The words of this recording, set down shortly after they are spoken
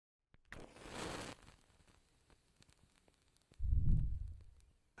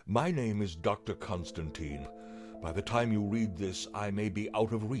My name is Dr. Constantine. By the time you read this, I may be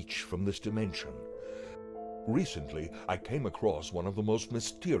out of reach from this dimension. Recently, I came across one of the most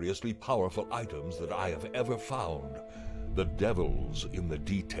mysteriously powerful items that I have ever found. The devil's in the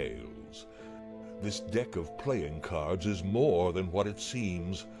details. This deck of playing cards is more than what it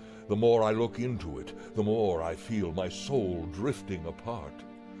seems. The more I look into it, the more I feel my soul drifting apart.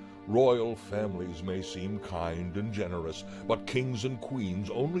 Royal families may seem kind and generous, but kings and queens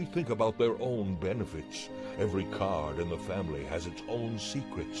only think about their own benefits. Every card in the family has its own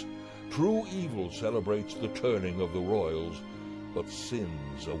secrets. True evil celebrates the turning of the royals, but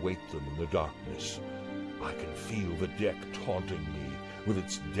sins await them in the darkness. I can feel the deck taunting me with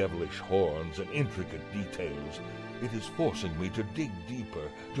its devilish horns and intricate details. It is forcing me to dig deeper,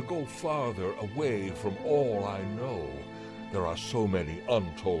 to go farther away from all I know. There are so many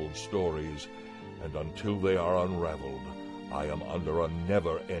untold stories, and until they are unraveled, I am under a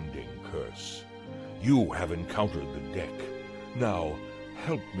never-ending curse. You have encountered the deck. Now,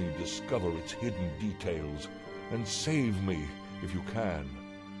 help me discover its hidden details, and save me if you can.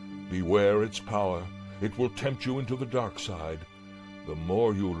 Beware its power. It will tempt you into the dark side. The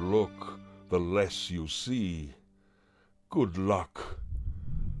more you look, the less you see. Good luck.